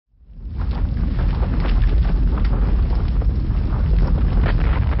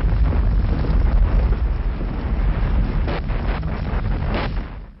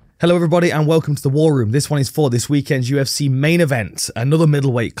Hello everybody and welcome to the War Room. This one is for this weekend's UFC main event, another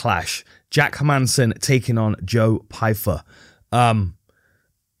middleweight clash. Jack Hermansson taking on Joe Pyfer.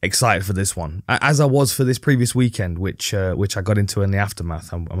 Excited for this one, as I was for this previous weekend, which I got into in the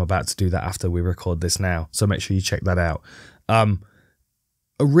aftermath. I'm about to do that after we record this now, so make sure you check that out. A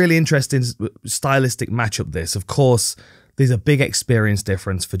really interesting stylistic matchup this. Of course, there's a big experience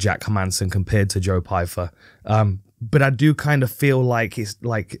difference for Jack Hermansson compared to Joe Pyfer. But I do kind of feel like it's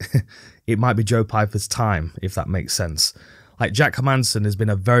like it might be Joe Pyfer's time, if that makes sense. Like Jack Hermansson has been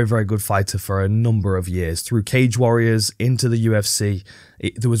a very, very good fighter for a number of years, through Cage Warriors into the UFC.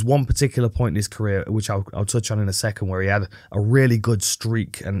 There was one particular point in his career, which I'll touch on in a second, where he had a really good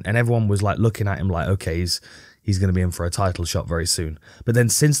streak, and everyone was like looking at him like, okay, he's going to be in for a title shot very soon. But then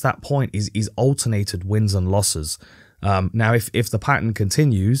since that point, he's alternated wins and losses. Now, if the pattern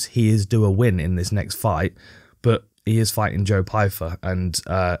continues, he is due a win in this next fight, but he is fighting Joe Pyfer, and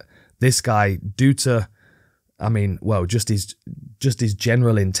this guy, due to, I mean, well, just his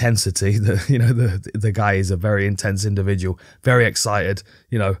general intensity, the guy is a very intense individual, very excited.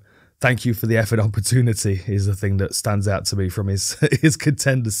 Thank you for the effort opportunity is the thing that stands out to me from his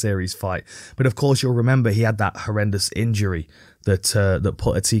Contender Series fight. But of course, you'll remember he had that horrendous injury that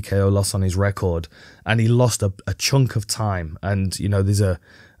put a TKO loss on his record, and he lost a chunk of time. And there's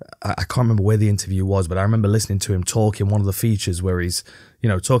I can't remember where the interview was, but I remember listening to him talk in one of the features where he's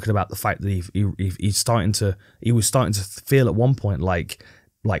talking about the fact that he was starting to feel at one point like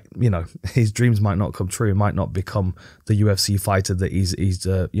his dreams might not come true, might not become the UFC fighter that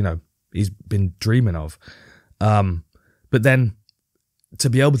he's been dreaming of. But then to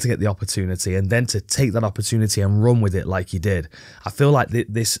be able to get the opportunity and then to take that opportunity and run with it like he did, I feel like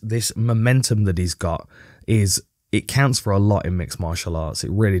this momentum that he's got it counts for a lot in mixed martial arts.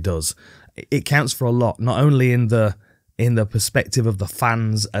 It really does. It counts for a lot, not only in the perspective of the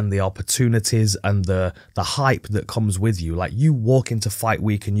fans and the opportunities and the hype that comes with you. Like, you walk into fight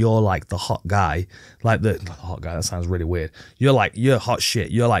week and you're like the hot guy, like the hot guy, that sounds really weird. You're hot shit.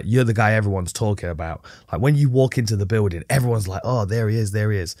 You're the guy everyone's talking about. Like, when you walk into the building, everyone's like, oh, there he is,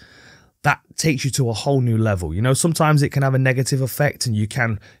 there he is. That takes you to a whole new level. Sometimes it can have a negative effect and you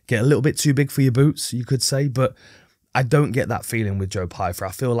can get a little bit too big for your boots, you could say, but I don't get that feeling with Joe Pyfer.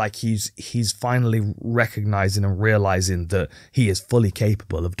 I feel like he's finally recognizing and realizing that he is fully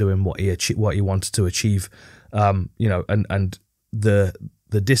capable of doing what he wanted to achieve. And the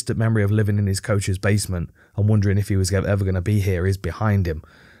distant memory of living in his coach's basement and wondering if he was ever going to be here is behind him.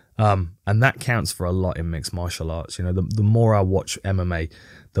 And that counts for a lot in mixed martial arts. The more I watch MMA,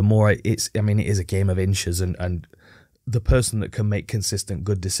 the more it is a game of inches, and the person that can make consistent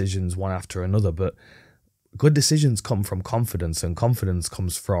good decisions one after another. But good decisions come from confidence, and confidence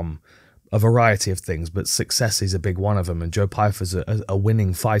comes from a variety of things, but success is a big one of them. And Joe Pyfer's a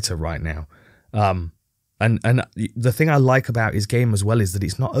winning fighter right now. And the thing I like about his game as well is that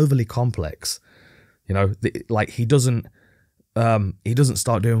it's not overly complex. Like he doesn't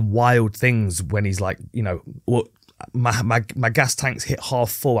start doing wild things when he's like, well, my gas tank's hit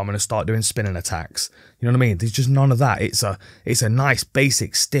half full, I'm going to start doing spinning attacks. You know what I mean? There's just none of that. It's a nice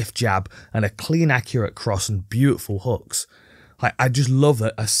basic stiff jab and a clean, accurate cross and beautiful hooks. I just love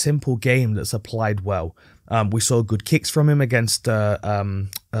a simple game that's applied well. We saw good kicks from him against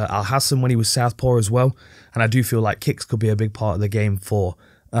Al-Hassan when he was southpaw as well, and I do feel like kicks could be a big part of the game for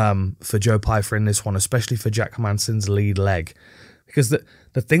Joe Pyfer in this one, especially for Jack Hermansson's lead leg, because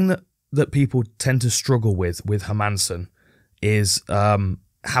the thing that people tend to struggle with Hermansson is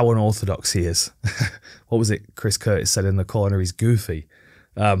how unorthodox he is. What was it Chris Curtis said in the corner? He's goofy.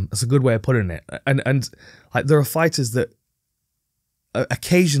 That's a good way of putting it. And like, there are fighters that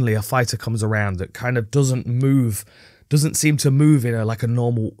occasionally a fighter comes around that kind of doesn't seem to move in a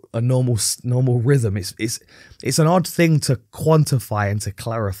normal rhythm. It's an odd thing to quantify and to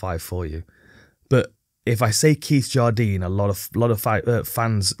clarify for you. But if I say Keith Jardine, a lot of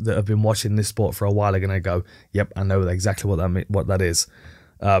fans that have been watching this sport for a while are going to go, yep, I know exactly what that is.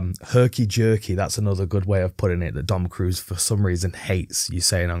 Herky jerky, that's another good way of putting it, that Dom Cruz for some reason hates you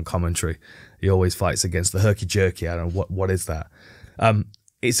saying on commentary. He always fights against the herky jerky. I don't know what is that.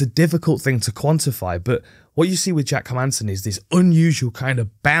 It's a difficult thing to quantify, but what you see with Jack Hermansson is this unusual kind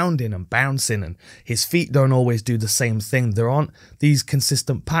of bounding and bouncing, and his feet don't always do the same thing. There aren't these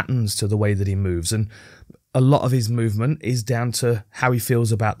consistent patterns to the way that he moves, and a lot of his movement is down to how he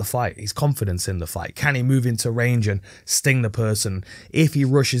feels about the fight, his confidence in the fight. Can he move into range and sting the person? If he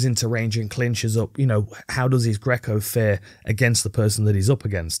rushes into range and clinches up, you know, how does his Greco fare against the person that he's up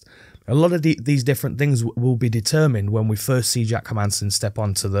against? A lot of these different things will be determined when we first see Jack Hermansson step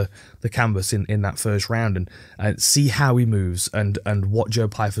onto the canvas in that first round and see how he moves and what Joe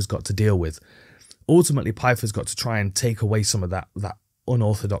Pyfer's got to deal with. Ultimately, Pyfer's got to try and take away some of that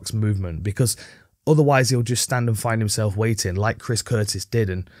unorthodox movement, because otherwise he'll just stand and find himself waiting like Chris Curtis did.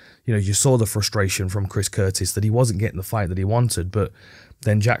 And, you know, you saw the frustration from Chris Curtis that he wasn't getting the fight that he wanted, but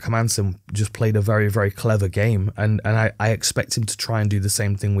then Jack Hermansson just played a very, very clever game. And I expect him to try and do the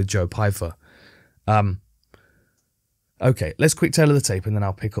same thing with Joe Pyfer. Okay, let's quick tailor the tape and then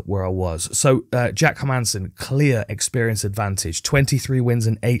I'll pick up where I was. So Jack Hermansson, clear experience advantage, 23 wins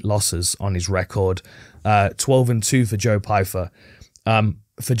and 8 losses on his record, 12-2 for Joe Pyfer.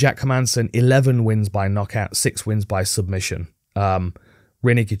 For Jack Hermansson, 11 wins by knockout, 6 wins by submission. Rear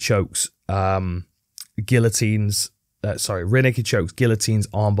naked chokes, guillotines, rear naked chokes, guillotines,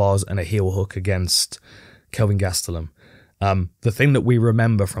 arm bars, and a heel hook against Kelvin Gastelum. The thing that we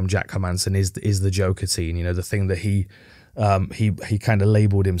remember from Jack Hermansson is the Jokatine, you know, the thing that he kind of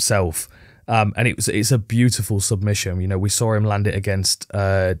labeled himself. And it's a beautiful submission. You know, we saw him land it against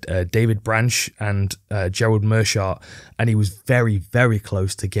David Branch and Gerald Meerschaert, and he was very, very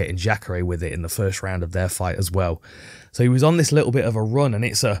close to getting Jacare with it in the first round of their fight as well. So he was on this little bit of a run, and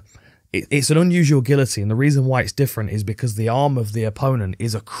it's an unusual guillotine. The reason why it's different is because the arm of the opponent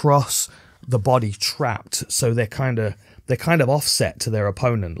is across the body, trapped, so they're kind of offset to their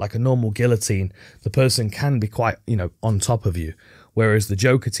opponent. Like a normal guillotine, the person can be quite, you know, on top of you. Whereas the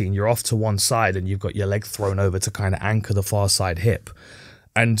Jokatine, you're off to one side and you've got your leg thrown over to kind of anchor the far side hip.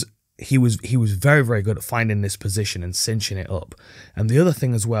 And he was very, very good at finding this position and cinching it up. And the other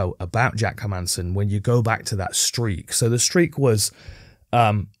thing as well about Jack Hermansson, when you go back to that streak, so the streak was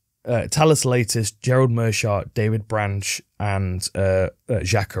Talis Latis, Gerald Meerschaert, David Branch, and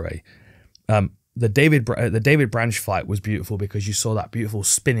Jacare. The David Branch fight was beautiful because you saw that beautiful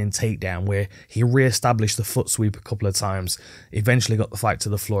spinning takedown where he re-established the foot sweep a couple of times, eventually got the fight to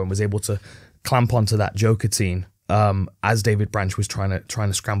the floor and was able to clamp onto that Jokatine as David Branch was trying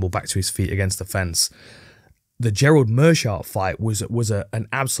to scramble back to his feet against the fence. The Gerald Meerschaert fight was an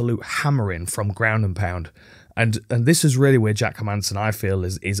absolute hammering from ground and pound. And this is really where Jack Hermansson, I feel,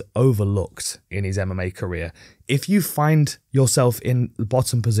 is overlooked in his MMA career. If you find yourself in the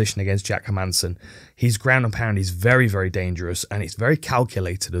bottom position against Jack Hermansson, his ground and pound is very, very dangerous, and it's very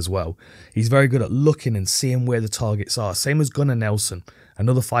calculated as well. He's very good at looking and seeing where the targets are. Same as Gunnar Nelson,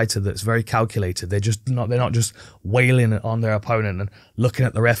 another fighter that's very calculated. They're not just wailing on their opponent and looking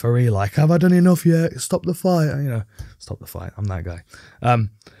at the referee like, have I done enough yet? Stop the fight. You know, stop the fight. I'm that guy.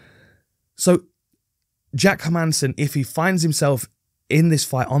 So Jack Hermansson, if he finds himself in this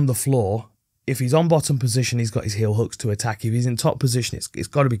fight on the floor, if he's on bottom position, he's got his heel hooks to attack. If he's in top position, it's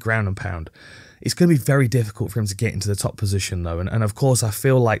got to be ground and pound. It's going to be very difficult for him to get into the top position, though. And of course, I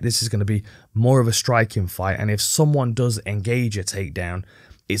feel like this is going to be more of a striking fight. And if someone does engage a takedown,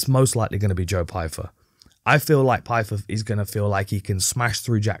 it's most likely going to be Joe Pyfer. I feel like Pyfer is going to feel like he can smash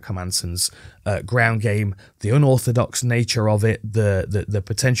through Jack Hermansson's ground game, the unorthodox nature of it, the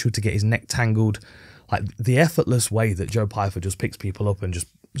potential to get his neck tangled. Like the effortless way that Joe Pyfer just picks people up and just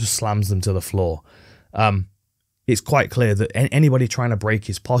slams them to the floor. It's quite clear that anybody trying to break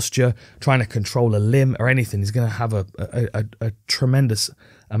his posture, trying to control a limb or anything, is going to have a tremendous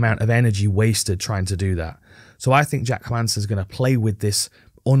amount of energy wasted trying to do that. So I think Jack Hermansson is going to play with this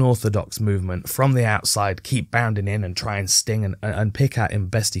unorthodox movement from the outside, keep bounding in and try and sting and pick at him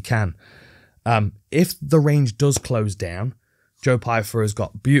best he can. If the range does close down, Joe Pyfer has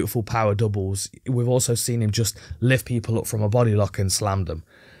got beautiful power doubles. We've also seen him just lift people up from a body lock and slam them.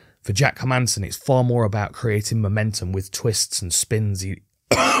 For Jack Hermansson, it's far more about creating momentum with twists and spins. He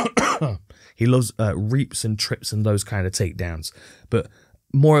loves reaps and trips and those kind of takedowns, but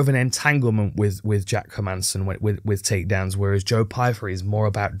more of an entanglement with Jack Hermansson with takedowns, whereas Joe Pyfer is more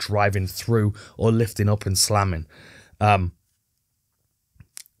about driving through or lifting up and slamming. Going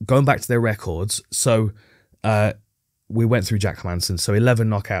back to their records, so we went through Jack Hermansson. So 11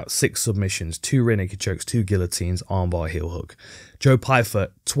 knockouts, 6 submissions, 2 rear naked chokes, 2 guillotines, armbar, heel hook. Joe Pyfer,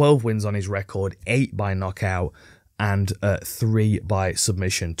 12 wins on his record, 8 by knockout and 3 by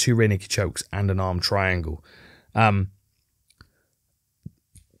submission, 2 rear naked chokes and an arm triangle. The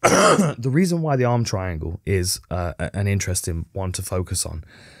reason why the arm triangle is an interesting one to focus on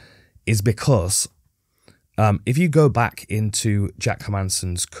is because if you go back into Jack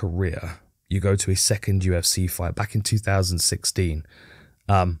Hermansson's career, you go to his second UFC fight back in 2016.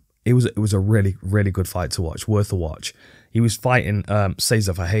 it was a really, really good fight to watch, worth a watch. He was fighting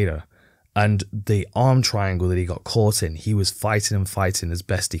Cesar Ferreira, and the arm triangle that he got caught in, he was fighting and fighting as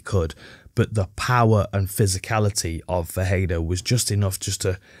best he could. But the power and physicality of Ferreira was just enough just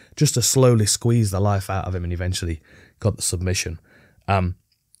to slowly squeeze the life out of him, and eventually got the submission.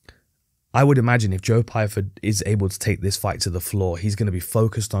 I would imagine if Joe Pyfer is able to take this fight to the floor, he's going to be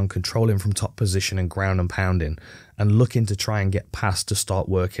focused on controlling from top position and ground and pounding, and looking to try and get past to start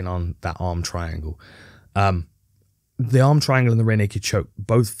working on that arm triangle. The arm triangle and the rear naked choke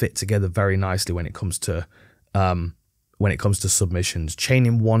both fit together very nicely when it comes to submissions.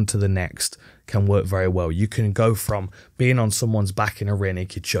 Chaining one to the next can work very well. You can go from being on someone's back in a rear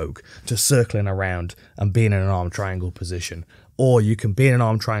naked choke to circling around and being in an arm triangle position. Or you can be in an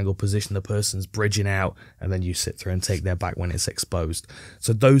arm triangle position, the person's bridging out, and then you sit through and take their back when it's exposed.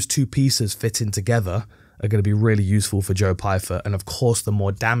 So those two pieces fitting together are going to be really useful for Joe Pyfer. And of course, the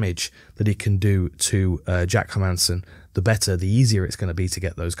more damage that he can do to Jack Hermansson, the better, the easier it's going to be to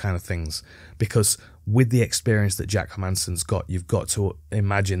get those kind of things. Because with the experience that Jack Hermansson's got, you've got to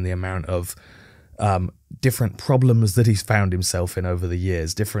imagine the amount of different problems that he's found himself in over the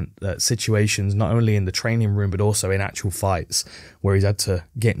years, different situations, not only in the training room, but also in actual fights where he's had to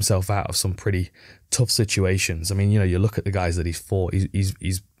get himself out of some pretty tough situations. I mean, you know, you look at the guys that he's fought,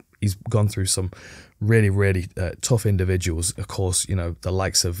 he's gone through some really, really tough individuals. Of course, you know, the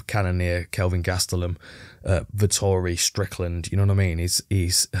likes of Cannonier, Kelvin Gastelum, Vittori, Strickland, you know what I mean? He's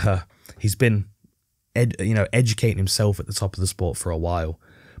been educating himself at the top of the sport for a while.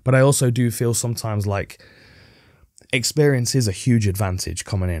 But I also do feel sometimes like experience is a huge advantage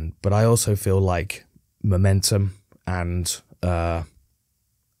coming in, but I also feel like momentum and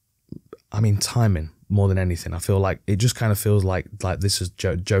timing more than anything. I feel like it just kind of feels like this is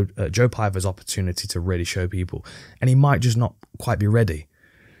Joe Pyfer's opportunity to really show people, and he might just not quite be ready.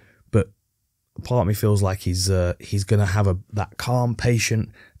 But part of me feels like he's going to have that calm,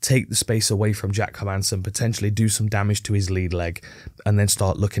 patient, take the space away from Jack Hermansson, potentially do some damage to his lead leg, and then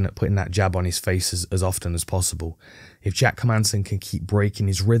start looking at putting that jab on his face as often as possible. If Jack Hermansson can keep breaking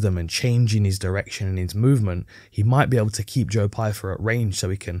his rhythm and changing his direction and his movement, he might be able to keep Joe Pyfer at range so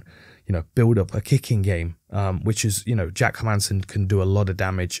he can, you know, build up a kicking game, which is, you know, Jack Hermansson can do a lot of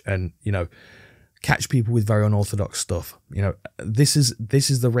damage and, you know, catch people with very unorthodox stuff. You know, this is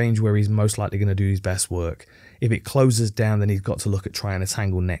the range where he's most likely going to do his best work. If it closes down, then he's got to look at trying to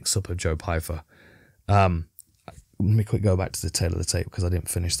tangle necks up of Joe Pyfer. Let me quick go back to the tail of the tape because I didn't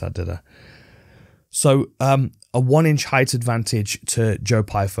finish that, did I? So a 1-inch height advantage to Joe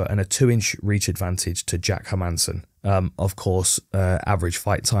Pyfer and a 2-inch reach advantage to Jack Hermansson. Of course, average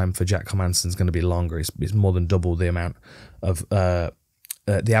fight time for Jack Hermansson is going to be longer. It's more than double the amount of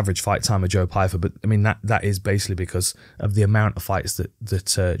the average fight time of Joe Pyfer. But I mean, that is basically because of the amount of fights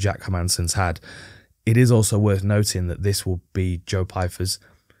that Jack Hermansson's had. It is also worth noting that this will be Joe Pyfer's,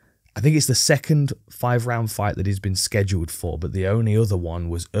 I think it's the second 5-round fight that he's been scheduled for, but the only other one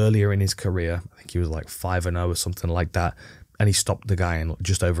was earlier in his career. I think he was like 5-0 or something like that, and he stopped the guy in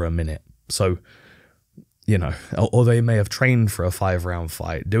just over a minute. So, you know, although he may have trained for a 5-round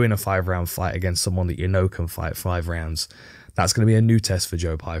fight, doing a 5-round fight against someone that you know can fight 5 rounds, that's going to be a new test for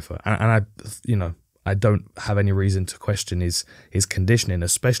Joe Pyfer. And I don't have any reason to question his conditioning,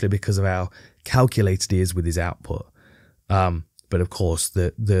 especially because of how calculated he is with his output. But of course,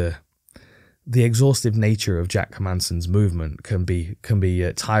 the exhaustive nature of Jack Hermansson's movement can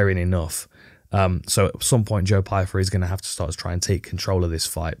be tiring enough. So at some point, Joe Pyfer is going to have to start to try and take control of this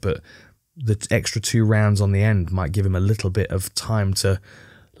fight. But the extra 2 rounds on the end might give him a little bit of time to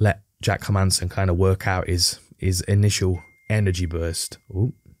let Jack Hermansson kind of work out his initial energy burst.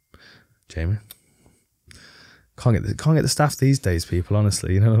 Oh, Jamie. Can't get the staff these days, people,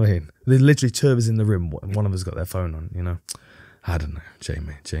 honestly, you know what I mean? There's literally 2 of us in the room, one of us got their phone on, you know? I don't know,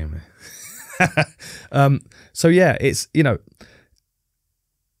 Jamie. So yeah, it's, you know,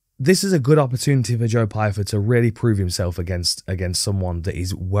 this is a good opportunity for Joe Pyfer to really prove himself against someone that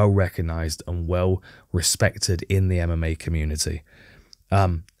is well recognized and well respected in the MMA community.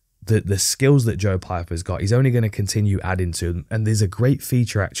 The skills that Joe Pyfer's got, he's only going to continue adding to them, and there's a great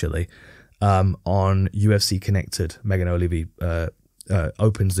feature actually on UFC Connected. Megan O'Leary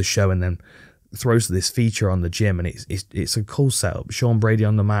opens the show and then throws this feature on the gym, and it's a cool setup. Sean Brady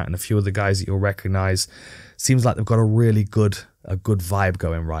on the mat and a few of the guys that you'll recognize. Seems like they've got a really good vibe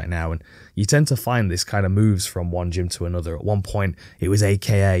going right now, and you tend to find this kind of moves from one gym to another. At one point it was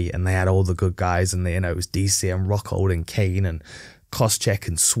AKA and they had all the good guys, and it was DC and Rockhold and Kane and Koscheck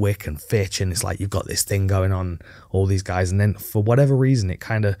and Swick and Fitch, and it's like you've got this thing going on, all these guys, and then for whatever reason it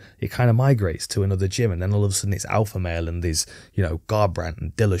kind of migrates to another gym, and then all of a sudden it's Alpha Male and there's, you know, Garbrandt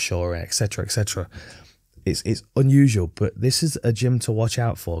and Dillashaw and etc. etc. It's unusual, but this is a gym to watch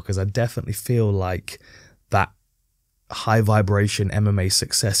out for, because I definitely feel like that high vibration MMA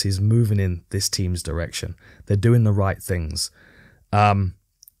success is moving in this team's direction. They're doing the right things.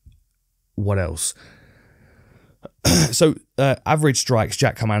 What else? So average strikes,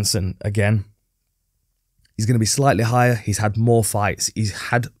 Jack Hermansson, again, he's going to be slightly higher. He's had more fights. He's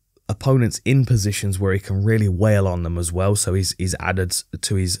had opponents in positions where he can really wail on them as well. So he's added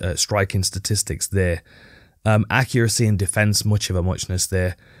to his striking statistics there. Accuracy and defense, much of a muchness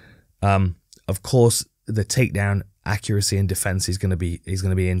there. Of course, the takedown accuracy and defense is going to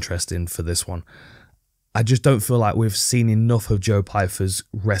be interesting for this one. I just don't feel like we've seen enough of Joe Pyfer's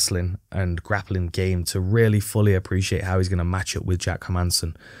wrestling and grappling game to really fully appreciate how he's going to match up with Jack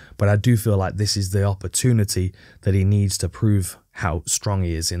Hermansson. But I do feel like this is the opportunity that he needs to prove how strong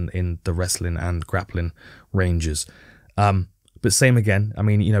he is in the wrestling and grappling ranges. But same again, I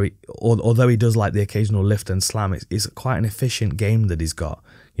mean, you know, although he does like the occasional lift and slam, it's quite an efficient game that he's got.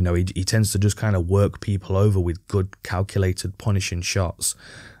 You know, he tends to just kind of work people over with good, calculated, punishing shots.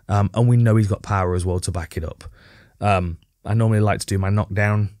 And we know he's got power as well to back it up. I normally like to do my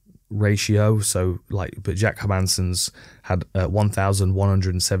knockdown ratio. But Jack Hermansson's had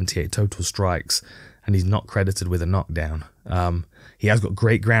 1,178 total strikes, and he's not credited with a knockdown. He has got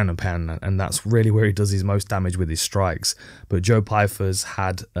great ground and pound, and that's really where he does his most damage with his strikes. But Joe Pyfer's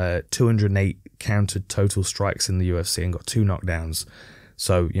had 208 counted total strikes in the UFC and got 2 knockdowns.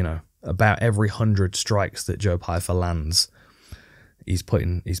 So, you know, about every 100 strikes that Joe Pyfer lands, he's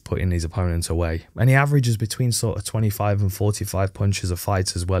putting his opponents away, and he averages between sort of 25 and 45 punches a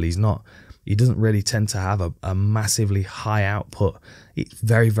fight as well. He doesn't really tend to have a massively high output. It's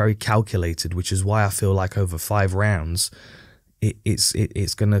very, very calculated, which is why I feel like over 5 rounds,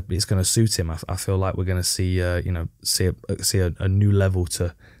 it's gonna suit him. I feel like we're gonna see a new level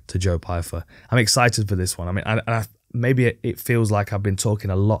to Joe Pyfer. I'm excited for this one. I mean, maybe it feels like I've been talking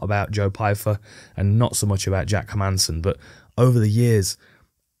a lot about Joe Pyfer and not so much about Jack Hermansson, but over the years,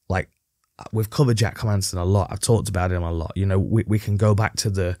 like, we've covered Jack Hermansson a lot. I've talked about him a lot. You know, we can go back to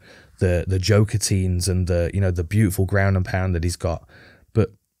the Jokatines and the beautiful ground and pound that he's got,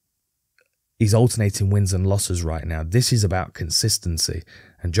 but he's alternating wins and losses right now. This is about consistency,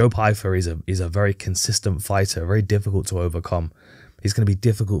 and Joe Pyfer is a very consistent fighter, very difficult to overcome. It's going to be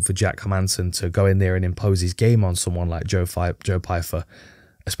difficult for Jack Hermansson to go in there and impose his game on someone like Joe Pyfer,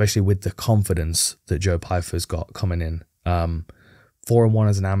 especially with the confidence that Joe Pyfer's got coming in. 4-1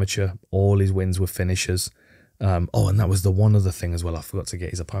 as an amateur. All his wins were finishes. And that was the one other thing as well. I forgot to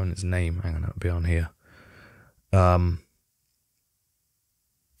get his opponent's name. Hang on, it'll be on here. No,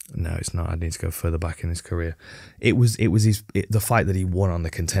 it's not. I need to go further back in his career. It was the fight that he won on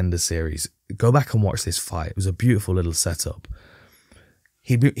the Contender Series. Go back and watch this fight. It was a beautiful little setup.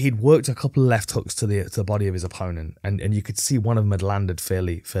 He'd worked a couple of left hooks to the body of his opponent, and you could see one of them had landed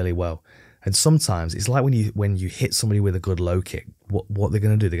fairly well. And sometimes it's like when you hit somebody with a good low kick, what they're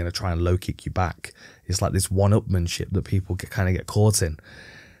going to do, they're going to try and low kick you back. It's like this one-upmanship that people kind of get caught in.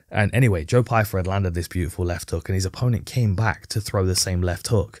 And anyway, Joe Pyfer had landed this beautiful left hook, and his opponent came back to throw the same left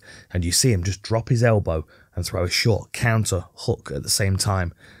hook. And you see him just drop his elbow and throw a short counter hook at the same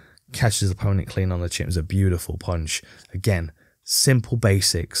time. Catches his opponent clean on the chin. It was a beautiful punch. Again, simple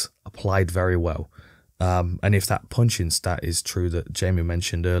basics applied very well. And if that punching stat is true that Jamie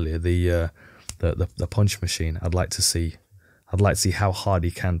mentioned earlier, the punch machine, I'd like to see how hard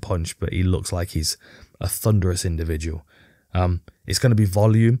he can punch, but he looks like he's a thunderous individual. It's going to be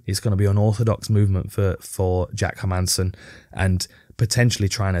volume. It's going to be unorthodox movement for Jack Hermansson, and potentially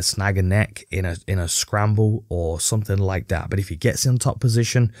trying to snag a neck in a scramble or something like that. But if he gets in top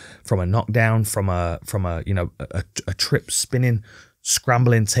position from a knockdown, from a trip spinning,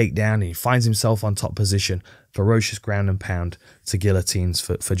 scrambling takedown, and he finds himself on top position, ferocious ground and pound to guillotines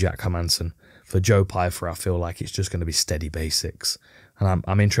for Jack Hermansson. For Joe Pyfer, I feel like it's just going to be steady basics, and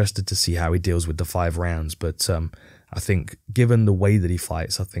I'm interested to see how he deals with the 5 rounds. But I think, given the way that he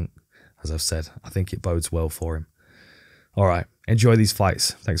fights, I think, as I've said, I think it bodes well for him. All right, enjoy these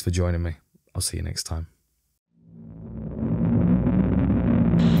fights. Thanks for joining me. I'll see you next time.